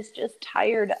brain is just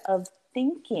tired of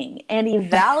thinking and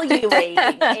evaluating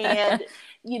and,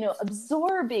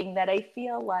 absorbing, that I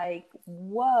feel like,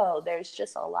 whoa, there's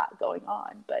just a lot going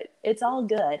on, but it's all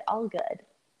good, all good.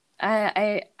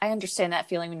 I understand that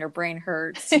feeling when your brain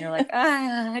hurts and you're like,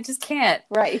 I just can't.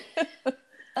 Right.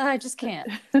 I just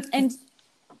can't. And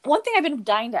one thing I've been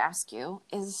dying to ask you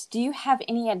is, do you have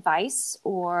any advice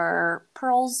or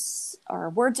pearls or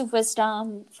words of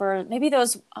wisdom for maybe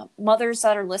those mothers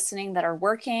that are listening that are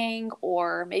working,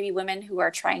 or maybe women who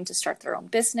are trying to start their own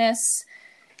business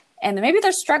and maybe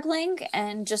they're struggling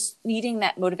and just needing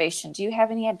that motivation? Do you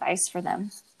have any advice for them?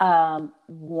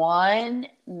 One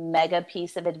mega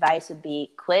piece of advice would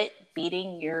be, quit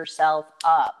beating yourself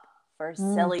up for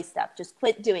silly stuff. Just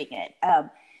quit doing it.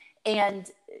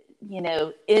 And,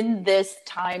 in this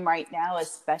time right now,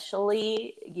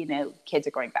 especially, kids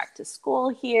are going back to school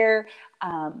here,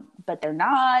 but they're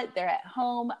not, they're at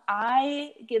home.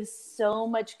 I give so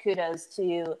much kudos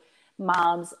to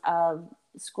moms of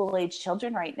school-age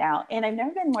children right now. And I've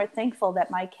never been more thankful that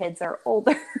my kids are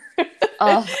older.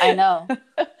 Oh, I know.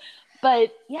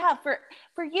 But yeah, for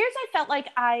years, I felt like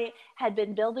I had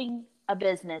been building a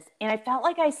business, and I felt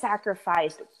like I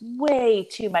sacrificed way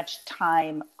too much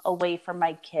time away from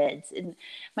my kids. And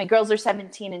my girls are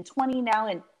 17 and 20 now.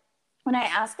 And when I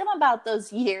ask them about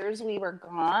those years we were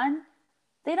gone,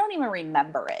 they don't even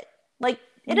remember it. Like,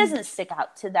 it doesn't stick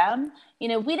out to them. We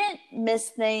didn't miss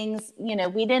things.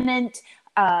 We didn't,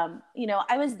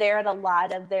 I was there at a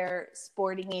lot of their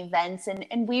sporting events,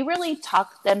 and we really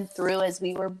talked them through as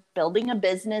we were building a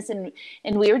business. And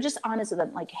we were just honest with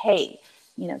them, like, hey,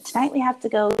 tonight we have to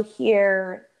go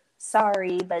here.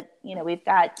 Sorry, but, we've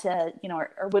got to,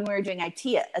 or when we were doing IT,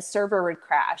 a server would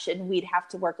crash and we'd have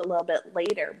to work a little bit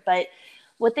later. But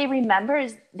what they remember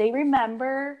is they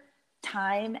remember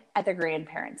time at their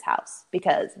grandparents' house,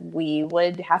 because we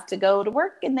would have to go to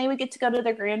work and they would get to go to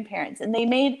their grandparents, and they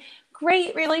made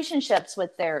great relationships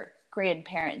with their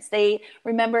grandparents. They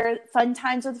remember fun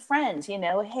times with friends,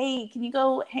 hey, can you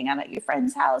go hang out at your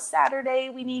friend's house Saturday?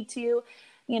 We need to,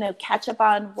 catch up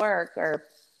on work. Or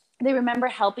they remember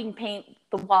helping paint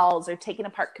the walls or taking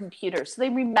apart computers. So they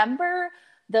remember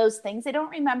those things. They don't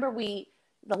remember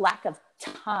the lack of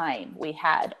time we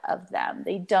had of them.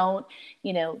 They don't,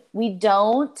 we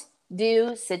don't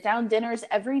do sit down dinners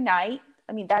every night.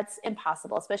 I mean, that's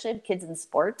impossible, especially with kids in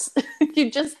sports. You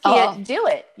just can't do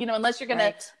it, unless you're going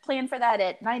to plan for that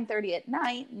at 9:30 at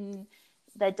night, and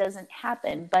that doesn't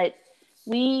happen. But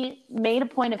we made a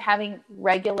point of having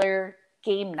regular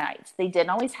game nights. They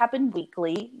didn't always happen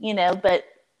weekly, but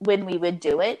when we would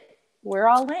do it, we're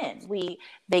all in. We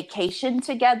vacation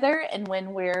together, and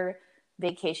when we're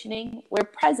vacationing, we're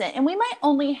present. And we might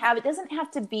only have, it doesn't have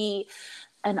to be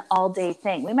an all-day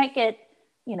thing. We might get,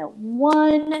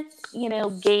 one,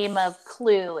 game of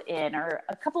Clue in, or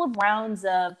a couple of rounds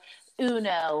of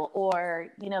Uno, or,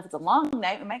 if it's a long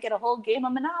night, we might get a whole game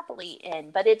of Monopoly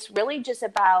in. But it's really just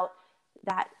about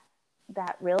that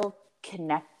real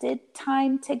connected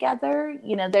time together.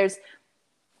 There's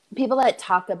people that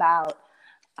talk about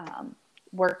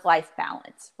work-life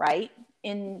balance, right?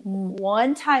 In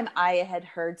one time I had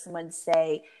heard someone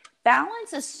say,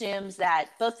 balance assumes that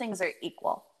both things are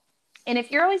equal. And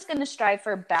if you're always going to strive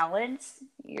for balance,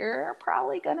 you're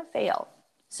probably going to fail.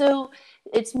 So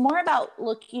it's more about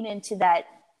looking into that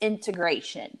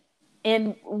integration.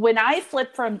 And when I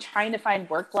flipped from trying to find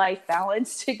work-life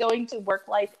balance to going to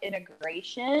work-life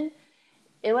integration,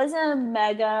 it was a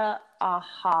mega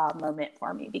aha moment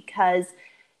for me, because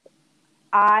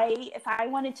if I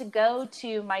wanted to go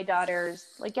to my daughter's,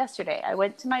 like yesterday, I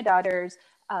went to my daughter's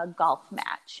golf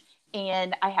match,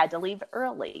 and I had to leave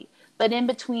early. But in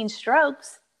between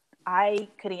strokes, I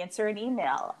could answer an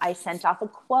email. I sent off a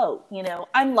quote.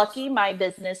 I'm lucky my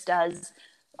business does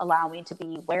allow me to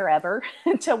be wherever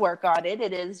to work on it.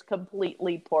 It is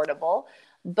completely portable.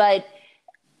 But,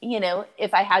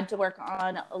 if I had to work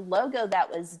on a logo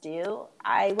that was due,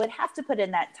 I would have to put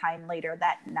in that time later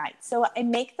that night. So I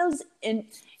make those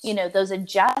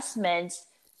adjustments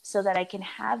so that I can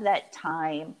have that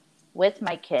time with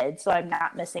my kids, so I'm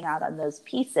not missing out on those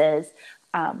pieces.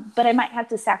 But I might have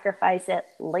to sacrifice it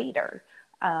later.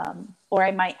 Or I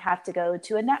might have to go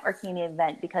to a networking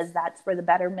event because that's for the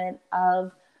betterment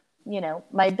of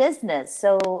my business,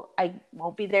 so I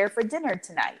won't be there for dinner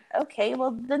tonight. Okay,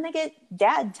 well, then they get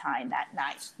dad time that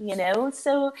night.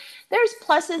 So there's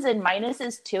pluses and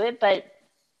minuses to it, but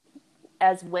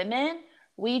as women,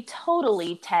 we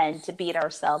totally tend to beat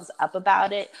ourselves up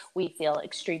about it. We feel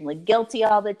extremely guilty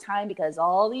all the time because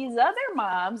all these other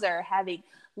moms are having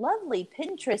lovely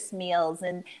Pinterest meals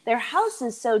and their house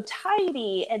is so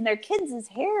tidy and their kids'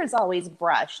 hair is always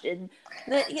brushed. And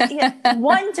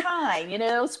one time,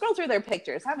 scroll through their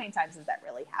pictures. How many times does that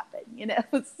really happen?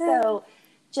 So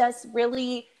just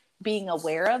really being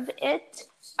aware of it.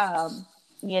 I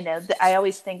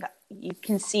always think you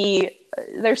can see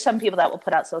there's some people that will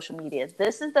put out social media.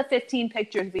 This is the 15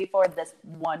 pictures before this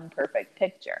one perfect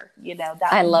picture. That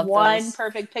I love one those.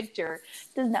 perfect picture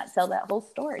does not tell that whole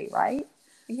story, right?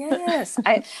 Yes.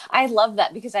 I love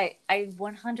that because I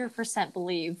 100%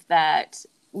 believe that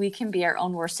we can be our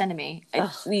own worst enemy.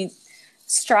 We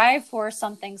strive for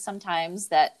something sometimes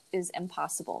that is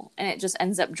impossible, and it just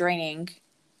ends up draining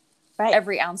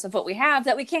every ounce of what we have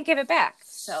that we can't give it back.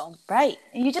 So, right.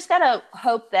 And you just got to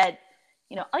hope that,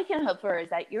 all you can hope for is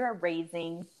that you're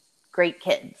raising great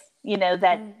kids,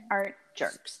 that aren't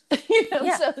jerks,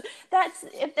 so that's,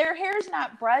 if their hair's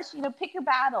not brushed, pick your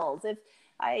battles. If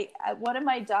one of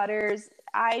my daughters,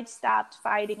 I stopped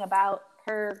fighting about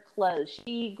her clothes.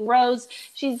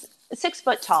 She's 6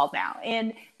 foot tall now.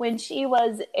 And when she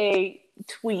was a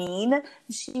tween,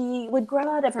 she would grow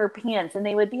out of her pants and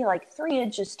they would be like 3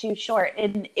 inches too short.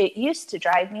 And it used to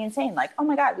drive me insane. Like, oh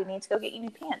my God, we need to go get you new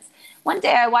pants. One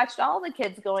day I watched all the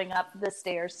kids going up the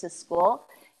stairs to school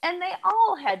and they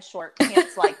all had short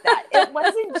pants like that. It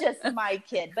wasn't just my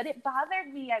kid, but it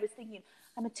bothered me. I was thinking,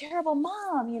 I'm a terrible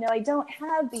mom. I don't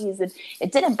have these. And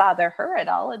it didn't bother her at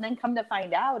all. And then come to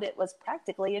find out it was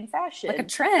practically in fashion. Like a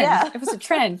trend. Yeah. It was a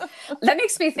trend. That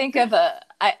makes me think of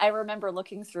I remember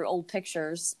looking through old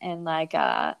pictures in like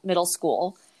middle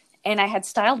school, and I had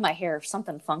styled my hair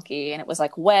something funky and it was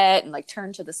like wet and like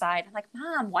turned to the side. I'm like,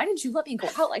 Mom, why did you let me go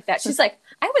out like that? She's like,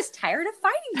 I was tired of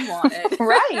fighting you on it.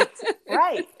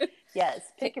 Right. Yes.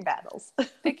 Pick your battles.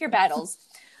 Pick your battles.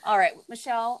 All right,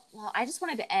 Michelle, well, I just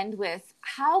wanted to end with,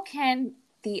 how can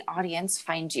the audience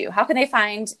find you? How can they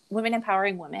find Women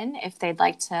Empowering Women if they'd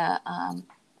like to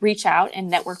reach out and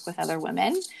network with other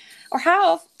women? Or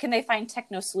how can they find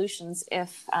Techno Solutions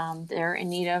if they're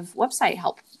in need of website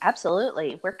help?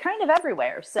 Absolutely. We're kind of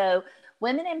everywhere. So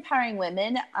Women Empowering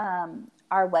Women,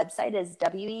 our website is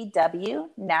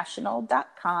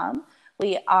wew.national.com.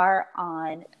 We are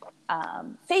on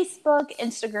Facebook,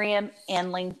 Instagram,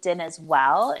 and LinkedIn as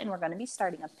well. And we're going to be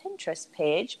starting a Pinterest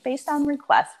page based on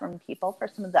requests from people for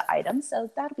some of the items.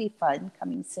 So that'll be fun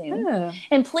coming soon.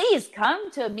 And please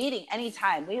come to a meeting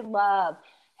anytime. We love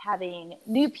having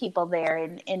new people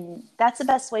there. And that's the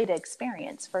best way to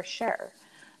experience for sure.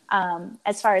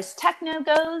 As far as Techno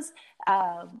goes,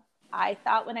 I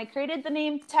thought when I created the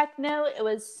name Techno, it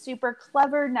was super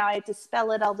clever. Now I have to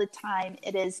spell it all the time.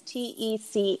 It is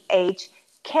TECHKNOW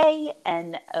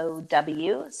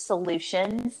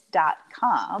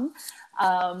solutions.com.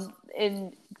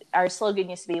 And our slogan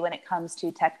used to be, when it comes to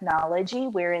technology,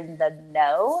 we're in the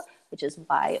know, which is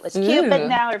why it was cute. But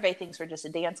now everybody thinks we're just a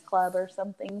dance club or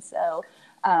something. So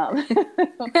we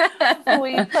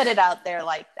put it out there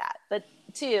like that. But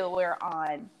too, we're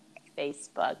on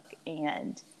Facebook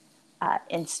and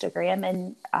Instagram,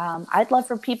 and I'd love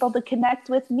for people to connect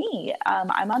with me.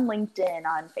 I'm on LinkedIn,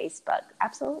 on Facebook.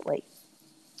 Absolutely.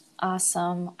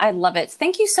 Awesome. I love it.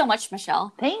 Thank you so much,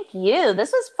 Michelle. Thank you.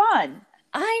 This was fun.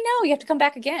 I know. You have to come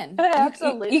back again.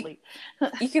 Absolutely.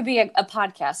 You could be a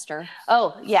podcaster.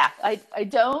 Oh, yeah. I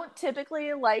don't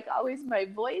typically like always my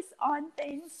voice on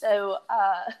things, so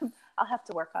I'll have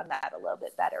to work on that a little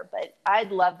bit better. But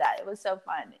I'd love that. It was so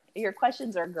fun. Your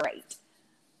questions are great.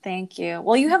 Thank you.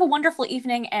 Well, you have a wonderful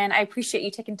evening, and I appreciate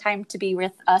you taking time to be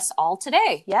with us all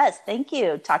today. Yes, thank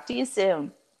you. Talk to you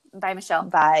soon. Bye, Michelle.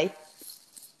 Bye.